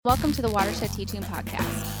Welcome to the Watershed Teaching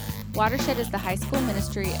Podcast. Watershed is the high school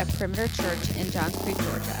ministry of Perimeter Church in Johns Creek,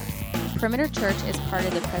 Georgia. Perimeter Church is part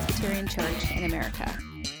of the Presbyterian Church in America.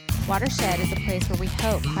 Watershed is a place where we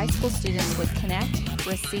hope high school students would connect,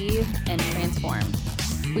 receive, and transform.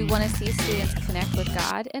 We want to see students connect with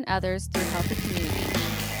God and others through healthy community,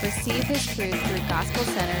 receive His truth through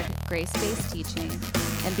gospel-centered, grace-based teaching,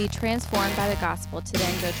 and be transformed by the gospel to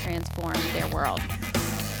then go transform their world.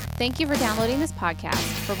 Thank you for downloading this podcast.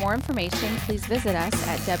 For more information, please visit us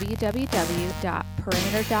at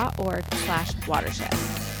www.perimeter.org/watershed.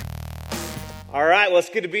 All right, well, it's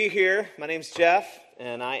good to be here. My name's Jeff,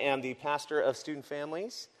 and I am the pastor of student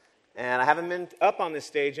families. And I haven't been up on this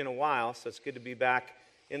stage in a while, so it's good to be back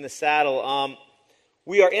in the saddle.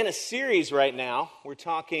 We are in a series right now. We're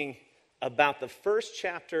talking about the first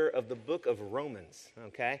chapter of the book of Romans,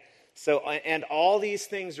 okay? So, and all these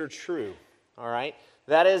things are true, all right?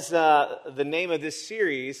 That is the name of this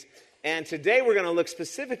series, and today we're going to look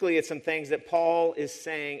specifically at some things that Paul is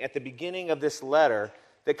saying at the beginning of this letter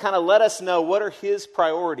that kind of let us know what are his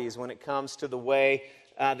priorities when it comes to the way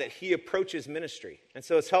that he approaches ministry. And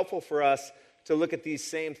so it's helpful for us to look at these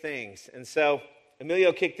same things. And so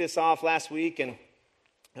Emilio kicked this off last week, and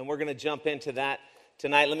we're going to jump into that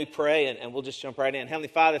tonight. Let me pray, and we'll just jump right in. Heavenly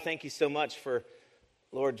Father, thank you so much for,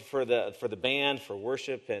 Lord, for the band, for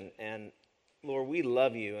worship, and Lord, we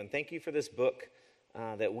love you, and thank you for this book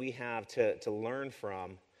that we have to learn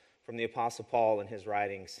from the Apostle Paul and his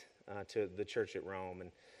writings to the church at Rome.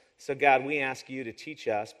 And so, God, we ask you to teach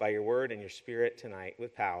us by your word and your spirit tonight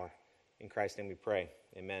with power. In Christ's name we pray.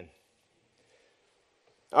 Amen.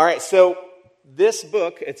 All right, so this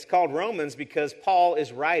book, it's called Romans because Paul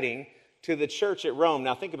is writing to the church at Rome.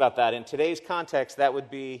 Now, think about that. In today's context, that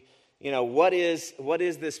would be, what is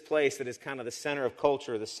this place that is kind of the center of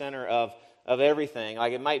culture, the center of everything?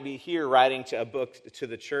 Like, it might be here writing to a book to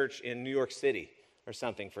the church in New York City or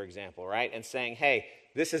something, for example, right? And saying, hey,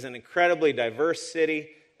 this is an incredibly diverse city.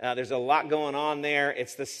 There's a lot going on there.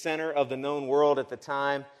 It's the center of the known world at the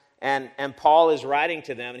time. And Paul is writing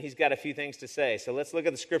to them, and he's got a few things to say. So let's look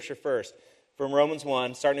at the scripture first. From Romans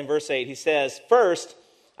 1, starting in verse 8, he says, "First,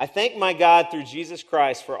 I thank my God through Jesus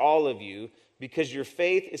Christ for all of you, because your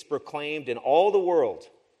faith is proclaimed in all the world.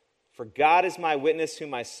 For God is my witness,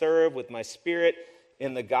 whom I serve with my spirit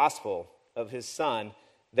in the gospel of his Son,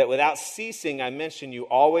 that without ceasing I mention you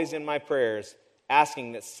always in my prayers,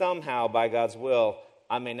 asking that somehow by God's will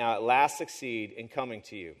I may now at last succeed in coming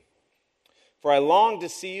to you. For I long to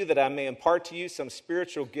see you, that I may impart to you some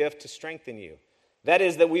spiritual gift to strengthen you. That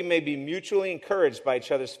is, that we may be mutually encouraged by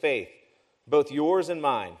each other's faith, both yours and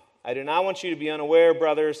mine. I do not want you to be unaware,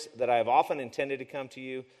 brothers, that I have often intended to come to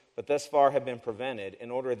you, but thus far have been prevented,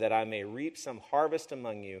 in order that I may reap some harvest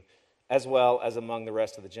among you, as well as among the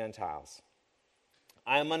rest of the Gentiles.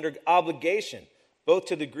 I am under obligation, both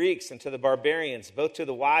to the Greeks and to the barbarians, both to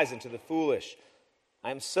the wise and to the foolish.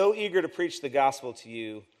 I am so eager to preach the gospel to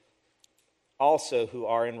you also who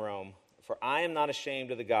are in Rome, for I am not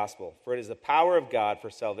ashamed of the gospel, for it is the power of God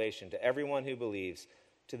for salvation to everyone who believes,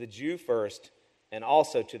 to the Jew first, and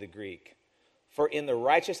also to the Greek. For in the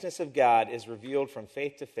righteousness of God is revealed from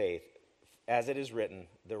faith to faith, as it is written,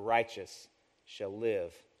 the righteous shall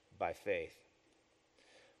live by faith."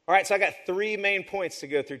 All right, so I got three main points to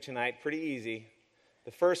go through tonight, pretty easy.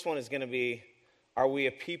 The first one is going to be, are we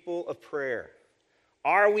a people of prayer?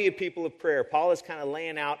 Are we a people of prayer? Paul is kind of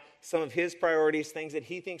laying out some of his priorities, things that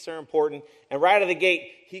he thinks are important. And right out of the gate,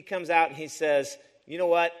 he comes out and he says, you know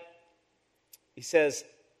what? He says,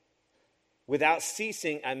 "Without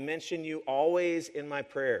ceasing, I mention you always in my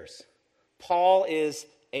prayers." Paul is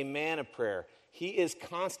a man of prayer. He is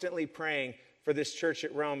constantly praying for this church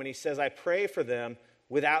at Rome, and he says, I pray for them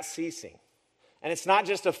without ceasing. And it's not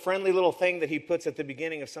just a friendly little thing that he puts at the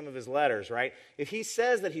beginning of some of his letters, right? If he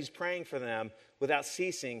says that he's praying for them without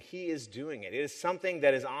ceasing, he is doing it. It is something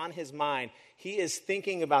that is on his mind. He is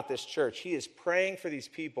thinking about this church. He is praying for these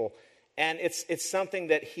people, and it's something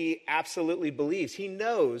that he absolutely believes. He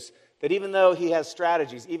knows that even though he has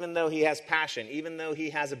strategies, even though he has passion, even though he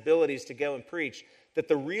has abilities to go and preach, that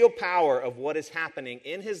the real power of what is happening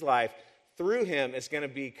in his life through him is going to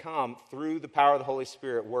become through the power of the Holy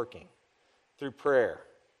Spirit working, through prayer.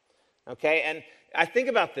 Okay, and I think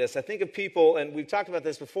about this. I think of people, and we've talked about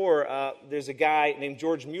this before. There's a guy named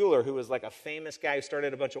George Mueller who was like a famous guy who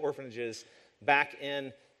started a bunch of orphanages back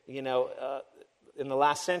in, in the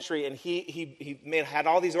last century, and he had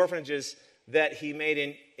all these orphanages that he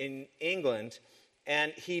made in England,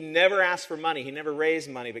 and he never asked for money. He never raised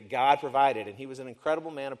money, but God provided, and he was an incredible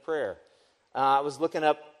man of prayer. I was looking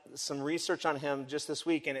up some research on him just this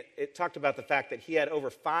week, and it talked about the fact that he had over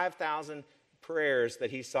 5,000 prayers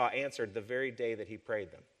that he saw answered the very day that he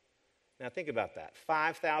prayed them. Now think about that.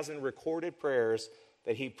 5,000 recorded prayers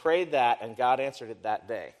that he prayed that and God answered it that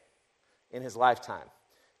day in his lifetime.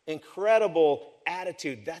 Incredible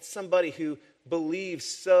attitude. That's somebody who believes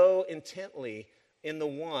so intently in the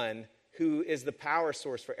one who is the power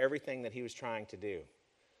source for everything that he was trying to do.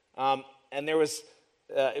 And there was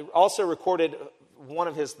also recorded, one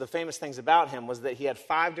of the famous things about him was that he had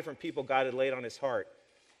 5 different people God had laid on his heart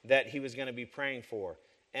that he was going to be praying for.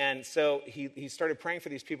 And so he started praying for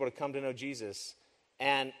these people to come to know Jesus.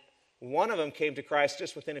 And one of them came to Christ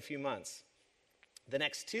just within a few months. The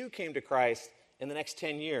next 2 came to Christ in the next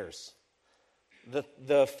 10 years. The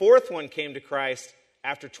 4th one came to Christ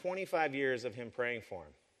after 25 years of him praying for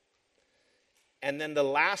him. And then the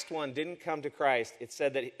last one didn't come to Christ. It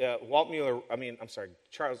said that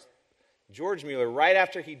George Mueller, right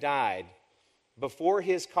after he died, before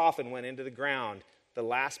his coffin went into the ground, the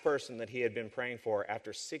last person that he had been praying for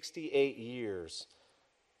after 68 years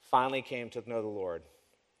finally came to know the Lord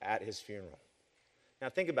at his funeral. Now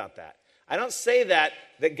think about that. I don't say that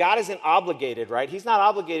God isn't obligated, right? He's not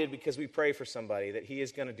obligated because we pray for somebody that he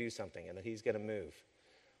is going to do something and that he's going to move.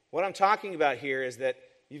 What I'm talking about here is that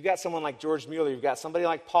you've got someone like George Mueller, you've got somebody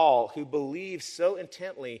like Paul who believes so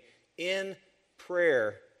intently in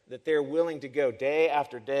prayer that they're willing to go day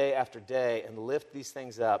after day after day and lift these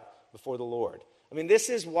things up before the Lord. I mean, this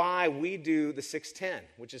is why we do the 610,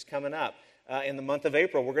 which is coming up in the month of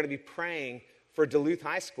April. We're going to be praying for Duluth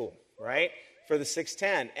High School, right, for the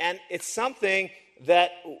 610. And it's something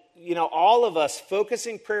that, all of us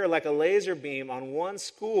focusing prayer like a laser beam on one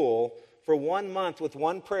school for 1 month with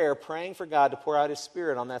one prayer, praying for God to pour out his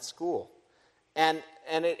Spirit on that school. And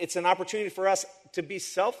it's an opportunity for us to be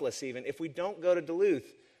selfless even. If we don't go to Duluth,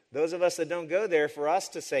 those of us that don't go there, for us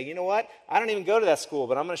to say, you know what, I don't even go to that school,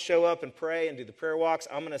 but I'm going to show up and pray and do the prayer walks.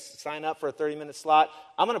 I'm going to sign up for a 30-minute slot.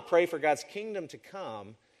 I'm going to pray for God's kingdom to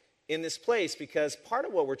come in this place, because part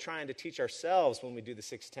of what we're trying to teach ourselves when we do the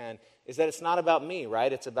 610 is that it's not about me,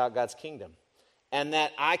 right? It's about God's kingdom. And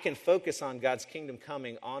that I can focus on God's kingdom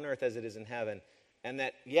coming on earth as it is in heaven. And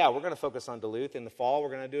that, we're going to focus on Duluth. In the fall, we're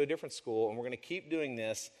going to do a different school, and we're going to keep doing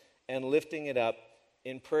this and lifting it up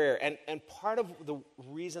in prayer. And part of the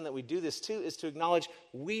reason that we do this too is to acknowledge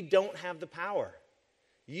we don't have the power.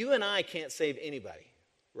 You and I can't save anybody,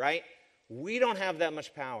 right? We don't have that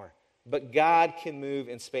much power. But God can move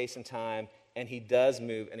in space and time, and he does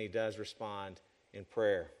move and he does respond in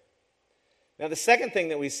prayer. Now the second thing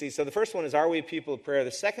that we see, so the first one is, are we a people of prayer? The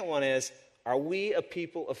second one is, are we a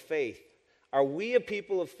people of faith? Are we a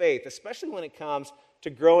people of faith, especially when it comes to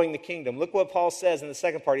growing the kingdom? Look what Paul says in the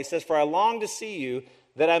second part. He says, for I long to see you,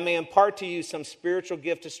 that I may impart to you some spiritual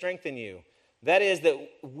gift to strengthen you. That is, that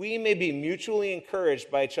we may be mutually encouraged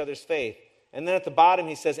by each other's faith. And then at the bottom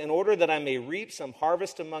he says, in order that I may reap some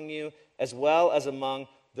harvest among you, as well as among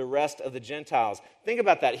the rest of the Gentiles. Think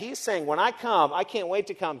about that. He's saying, when I come, I can't wait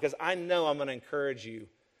to come, because I know I'm going to encourage you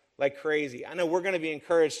like crazy. I know we're going to be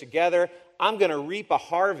encouraged together. I'm going to reap a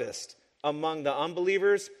harvest among the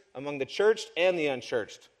unbelievers, among the churched and the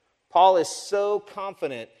unchurched. Paul is so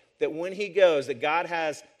confident that when he goes, that God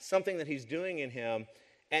has something that he's doing in him,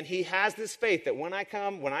 and he has this faith that when I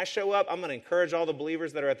come, when I show up, I'm going to encourage all the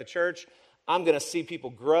believers that are at the church. I'm going to see people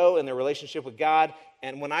grow in their relationship with God,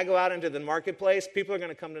 and when I go out into the marketplace, people are going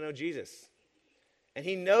to come to know Jesus. And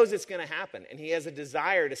he knows it's going to happen, and he has a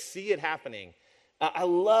desire to see it happening. I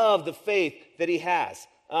love the faith that he has.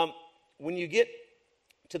 When you get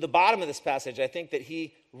to the bottom of this passage, I think that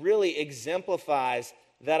he really exemplifies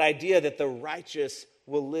that idea that the righteous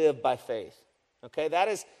will live by faith. Okay, that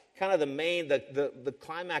is kind of the main, the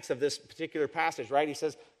climax of this particular passage, right? He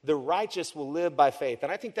says, the righteous will live by faith.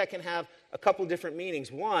 And I think that can have a couple different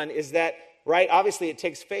meanings. One is that, right, obviously it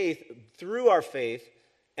takes faith. Through our faith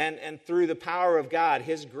and through the power of God,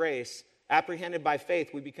 his grace, apprehended by faith,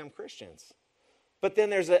 we become Christians. But then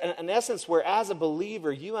there's an essence where, as a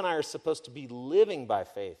believer, you and I are supposed to be living by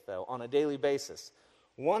faith, though, on a daily basis.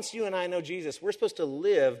 Once you and I know Jesus, we're supposed to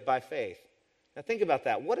live by faith. Now think about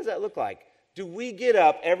that. What does that look like? Do we get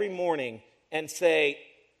up every morning and say,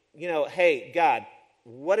 hey, God,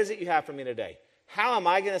 what is it you have for me today? How am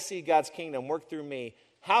I going to see God's kingdom work through me?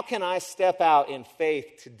 How can I step out in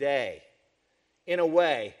faith today in a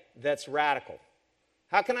way that's radical?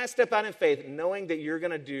 How can I step out in faith knowing that you're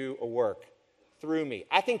going to do a work through me?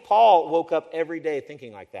 I think Paul woke up every day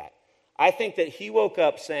thinking like that. I think that he woke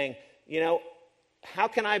up saying, how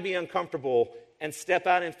can I be uncomfortable and step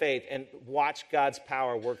out in faith and watch God's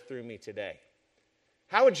power work through me today?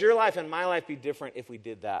 How would your life and my life be different if we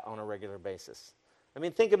did that on a regular basis? I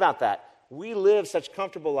mean, think about that. we live such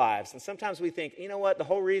comfortable lives. And sometimes we think, you know what, the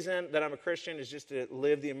whole reason that I'm a Christian is just to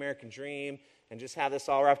live the American dream and just have this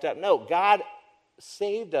all wrapped up. No, God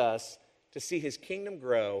saved us to see his kingdom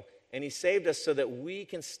grow, and he saved us so that we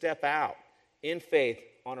can step out in faith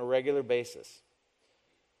on a regular basis.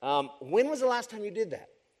 When was the last time you did that?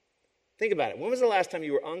 Think about it. When was the last time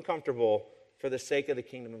you were uncomfortable for the sake of the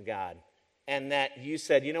kingdom of God? And that you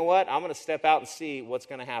said, you know what, I'm going to step out and see what's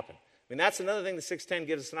going to happen. I mean, that's another thing the 610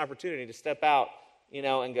 gives us an opportunity to step out,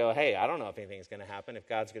 and go, hey, I don't know if anything's going to happen, if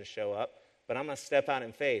God's going to show up, but I'm going to step out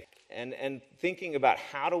in faith. And thinking about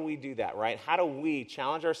how do we do that, right? How do we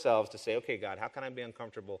challenge ourselves to say, okay, God, how can I be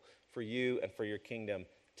uncomfortable for you and for your kingdom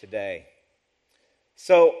today?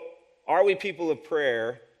 So, are we people of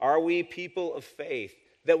prayer? Are we people of faith?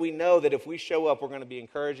 That we know that if we show up, we're going to be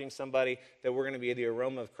encouraging somebody, that we're going to be the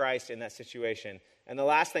aroma of Christ in that situation. And the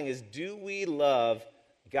last thing is, do we love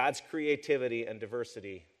God's creativity and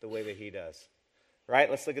diversity the way that he does? Right?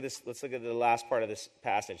 Let's look at this. Let's look at the last part of this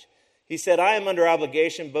passage. He said, I am under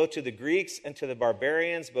obligation both to the Greeks and to the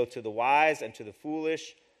barbarians, both to the wise and to the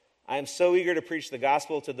foolish. I am so eager to preach the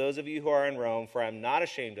gospel to those of you who are in Rome, for I am not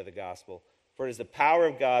ashamed of the gospel, for it is the power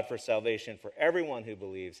of God for salvation for everyone who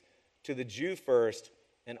believes, to the Jew first,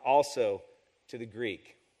 and also to the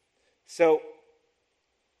Greek. So,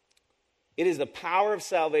 it is the power of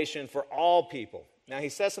salvation for all people. Now, he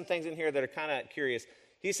says some things in here that are kind of curious.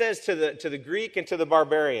 He says to the Greek and to the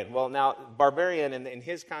barbarian. Well, now, barbarian in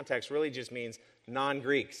his context really just means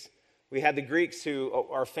non-Greeks. We had the Greeks who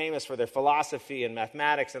are famous for their philosophy and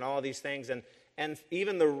mathematics and all of these things. And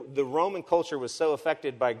even the Roman culture was so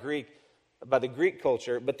affected by the Greek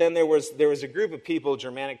culture. But then there was a group of people,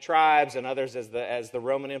 Germanic tribes and others, as the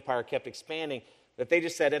Roman Empire kept expanding, that they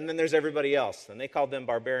just said, and then there's everybody else. And they called them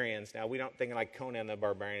barbarians. Now, we don't think like Conan the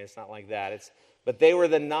Barbarian. It's not like that. But they were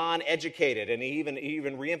the non-educated. And he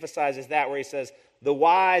even reemphasizes that where he says, the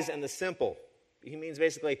wise and the simple. He means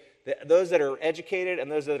basically those that are educated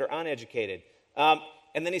and those that are uneducated. And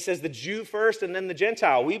then he says the Jew first and then the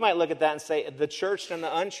Gentile. We might look at that and say the churched and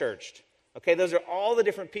the unchurched. Okay, those are all the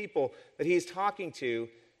different people that he's talking to.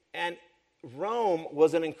 And Rome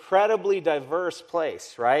was an incredibly diverse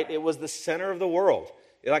place, right? It was the center of the world.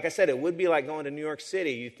 Like I said, it would be like going to New York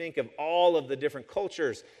City. You think of all of the different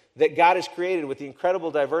cultures that God has created with the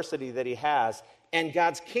incredible diversity that he has. And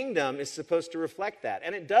God's kingdom is supposed to reflect that.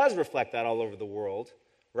 And it does reflect that all over the world,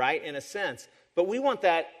 right, in a sense. But we want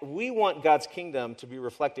God's kingdom to be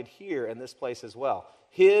reflected here in this place as well.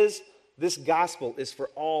 This gospel is for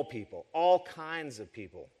all people, all kinds of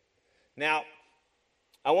people. Now,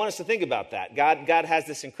 I want us to think about that. God has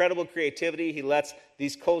this incredible creativity. He lets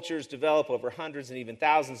these cultures develop over hundreds and even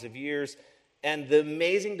thousands of years. And the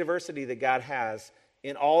amazing diversity that God has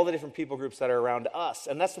in all the different people groups that are around us.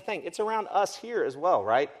 And that's the thing. It's around us here as well,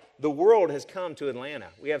 right? The world has come to Atlanta.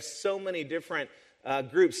 We have so many different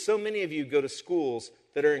groups. So many of you go to schools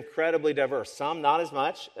that are incredibly diverse. Some not as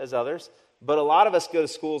much as others. But a lot of us go to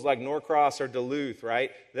schools like Norcross or Duluth, right?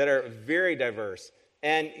 That are very diverse.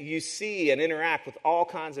 And you see and interact with all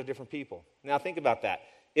kinds of different people. Now think about that.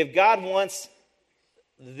 If God wants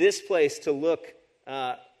this place to look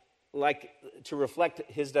to reflect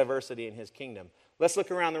his diversity in his kingdom, let's look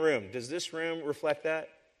around the room. Does this room reflect that?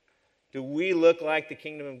 Do we look like the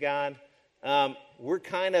kingdom of God? We're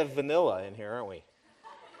kind of vanilla in here, aren't we?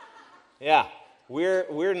 Yeah.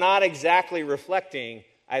 We're not exactly reflecting,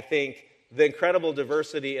 I think, the incredible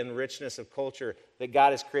diversity and richness of culture that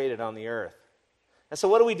God has created on the earth. And so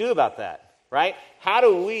what do we do about that, right? How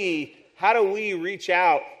do we reach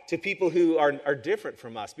out to people who are different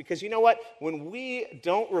from us? Because you know what? When we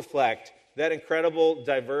don't reflect that incredible,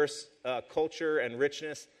 diverse culture and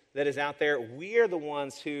richness that is out there, we are the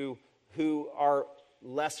ones who are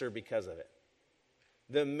lesser because of it.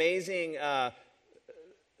 The amazing,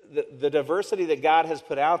 the diversity that God has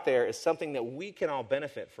put out there is something that we can all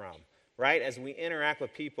benefit from, right? As we interact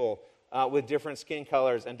with people with different skin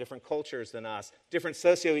colors and different cultures than us, different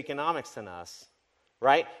socioeconomics than us,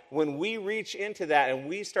 right? When we reach into that and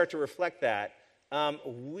we start to reflect that,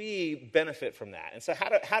 we benefit from that. And so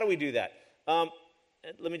how do we do that?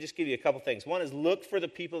 Let me just give you a couple things. One is look for the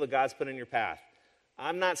people that God's put in your path.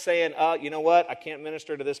 I'm not saying, you know what, I can't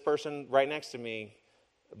minister to this person right next to me,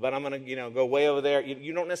 but I'm going to, go way over there.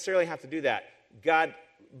 You don't necessarily have to do that.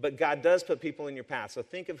 But God does put people in your path. So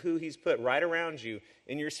think of who he's put right around you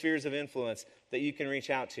in your spheres of influence that you can reach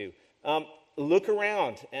out to. Look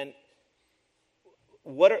around. And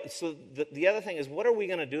the other thing is, what are we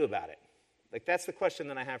going to do about it? Like, that's the question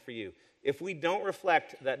that I have for you. If we don't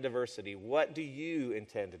reflect that diversity, what do you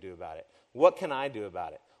intend to do about it? What can I do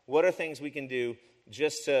about it? What are things we can do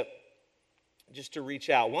just to just to reach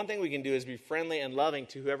out. One thing we can do is be friendly and loving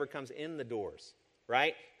to whoever comes in the doors,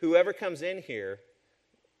 right? Whoever comes in here,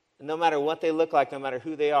 no matter what they look like, no matter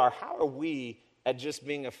who they are, how are we at just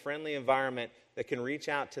being a friendly environment that can reach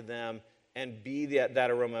out to them and be that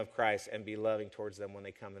aroma of Christ and be loving towards them when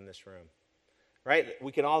they come in this room, right?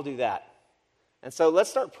 We can all do that. And so let's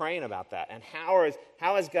start praying about that. And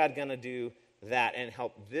how is God going to do that and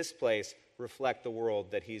help this place reflect the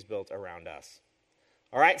world that he's built around us?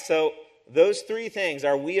 All right, so those three things.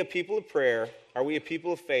 Are we a people of prayer? Are we a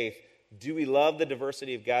people of faith? Do we love the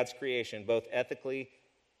diversity of God's creation, both ethnically,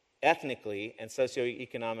 and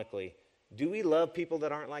socioeconomically? Do we love people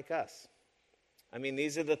that aren't like us? I mean,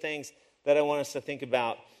 these are the things that I want us to think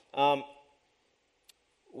about.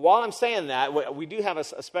 While I'm saying that, we do have a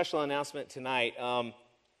special announcement tonight.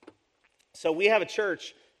 So we have a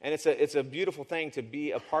church, and it's a beautiful thing to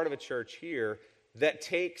be a part of a church here that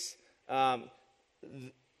takes a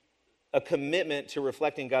commitment to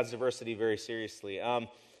reflecting God's diversity very seriously.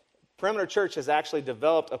 Perimeter Church has actually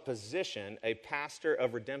developed a position, a pastor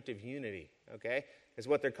of redemptive unity, okay, is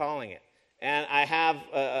what they're calling it. And I have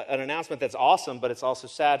an announcement that's awesome, but it's also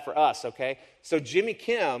sad for us, okay? So Jimmy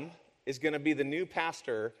Kim is going to be the new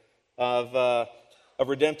pastor of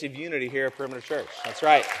redemptive unity here at Perimeter Church. That's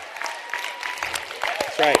right.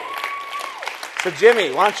 That's right. So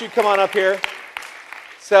Jimmy, why don't you come on up here?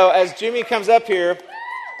 So as Jimmy comes up here,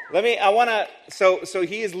 so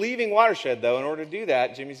he is leaving Watershed, though. In order to do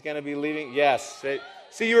that, Jimmy's going to be leaving. Yes.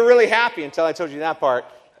 See, you were really happy until I told you that part.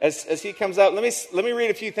 As he comes up, let me read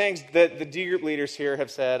a few things that the D group leaders here have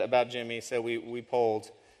said about Jimmy. So we polled,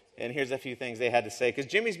 and here's a few things they had to say. Because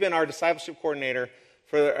Jimmy's been our discipleship coordinator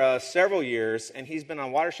for several years, and he's been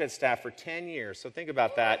on Watershed staff for 10 years. So think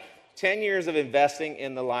about that. 10 years of investing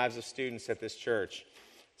in the lives of students at this church.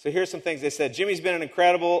 So here's some things they said. Jimmy's been an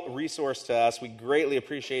incredible resource to us. We greatly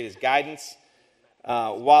appreciate his guidance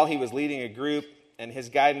while he was leading a group, and his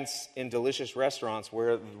guidance in delicious restaurants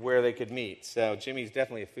where they could meet. So Jimmy's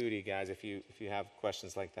definitely a foodie, guys, if you have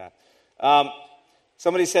questions like that.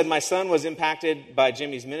 Somebody said, my son was impacted by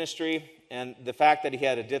Jimmy's ministry and the fact that he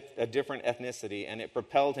had a different ethnicity, and it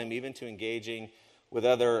propelled him even to engaging with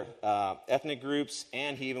other ethnic groups,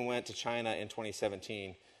 and he even went to China in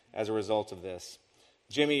 2017 as a result of this.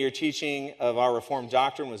 Jimmy, your teaching of our Reformed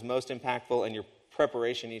doctrine was most impactful, and your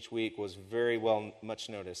preparation each week was very much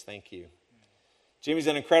noticed. Thank you. Jimmy's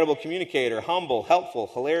an incredible communicator, humble,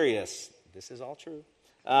 helpful, hilarious. This is all true.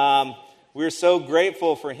 We're so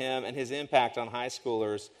grateful for him and his impact on high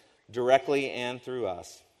schoolers directly and through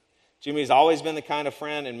us. Jimmy's always been the kind of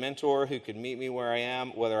friend and mentor who could meet me where I am,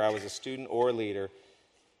 whether I was a student or a leader.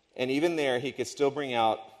 And even there, he could still bring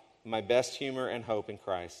out my best humor and hope in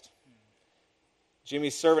Christ.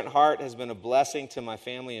 Jimmy's servant heart has been a blessing to my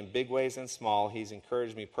family in big ways and small. He's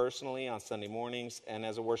encouraged me personally on Sunday mornings and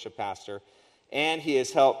as a worship pastor. And he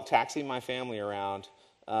has helped taxi my family around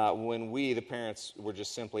when we, the parents, were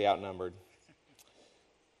just simply outnumbered.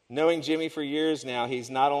 Knowing Jimmy for years now, he's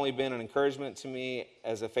not only been an encouragement to me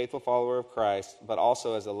as a faithful follower of Christ, but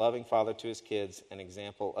also as a loving father to his kids, an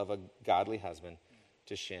example of a godly husband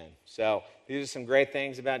to Shin. So these are some great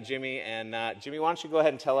things about Jimmy. And Jimmy, why don't you go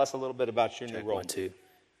ahead and tell us a little bit about your new role? 1, 2.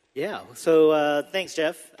 Yeah, so thanks,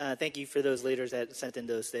 Jeff. Thank you for those leaders that sent in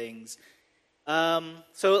those things.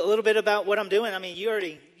 So a little bit about what I'm doing. I mean,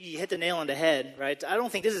 you hit the nail on the head, right? I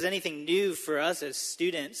don't think this is anything new for us as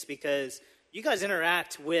students because you guys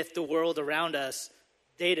interact with the world around us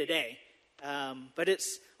day to day. But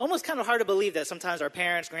it's almost kind of hard to believe that sometimes our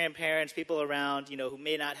parents, grandparents, people around, who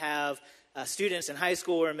may not have students in high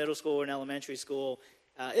school or middle school or in elementary school,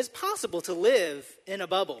 it's possible to live in a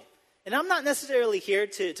bubble. And I'm not necessarily here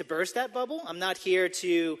to burst that bubble. I'm not here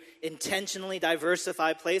to intentionally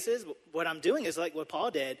diversify places. What I'm doing is like what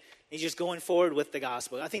Paul did. He's just going forward with the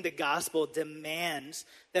gospel. I think the gospel demands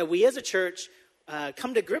that we as a church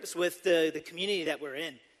come to grips with the community that we're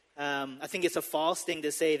in. I think it's a false thing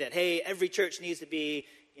to say that, hey, every church needs to be,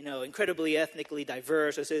 incredibly ethnically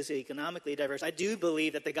diverse or socioeconomically diverse. I do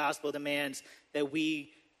believe that the gospel demands that we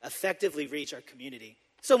effectively reach our community.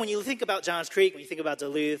 So when you think about Johns Creek, when you think about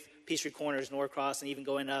Duluth, Peachtree Corners, Norcross, and even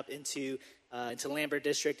going up into Lambert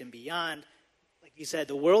District and beyond, like you said,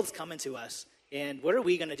 the world's coming to us. And what are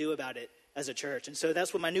we going to do about it as a church? And so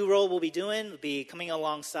that's what my new role will be doing. We'll be coming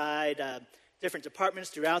alongside different departments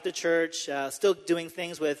throughout the church, still doing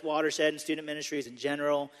things with Watershed and student ministries in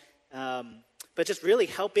general, but just really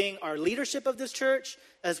helping our leadership of this church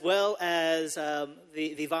as well as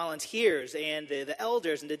the volunteers and the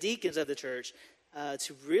elders and the deacons of the church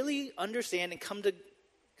to really understand and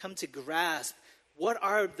come to grasp what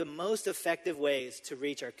are the most effective ways to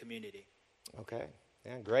reach our community. Okay.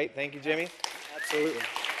 Yeah, great. Thank you, Jimmy. Absolutely.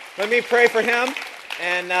 Let me pray for him.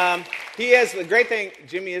 And he has the great thing,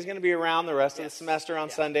 Jimmy is going to be around the rest of the semester on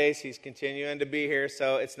Sundays. He's continuing to be here,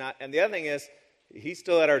 so it's not, and the other thing is, he's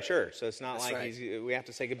still at our church, so it's not That's like right. we have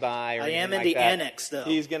to say goodbye or I am anything in like the that. annex, though.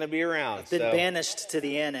 He's going to be around. I've been banished to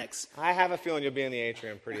the annex. I have a feeling you'll be in the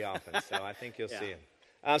atrium pretty often, so I think you'll see him.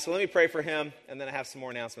 So let me pray for him, and then I have some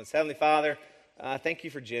more announcements. Heavenly Father, thank you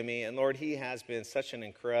for Jimmy, and Lord, he has been such an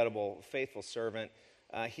incredible, faithful servant.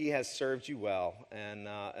 He has served you well,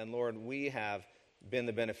 and Lord, we have been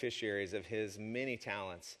the beneficiaries of his many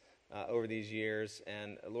talents over these years.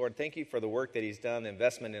 And Lord, thank you for the work that he's done, the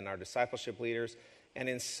investment in our discipleship leaders, and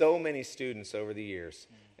in so many students over the years.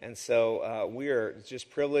 And so we are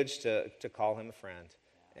just privileged to call him a friend.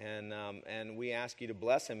 And we ask you to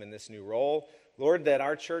bless him in this new role. Lord, that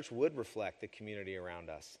our church would reflect the community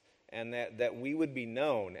around us, and that we would be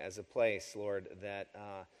known as a place, Lord,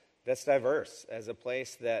 that's diverse, as a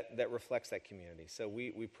place that reflects that community. So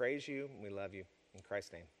we praise you, and we love you. In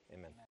Christ's name, amen.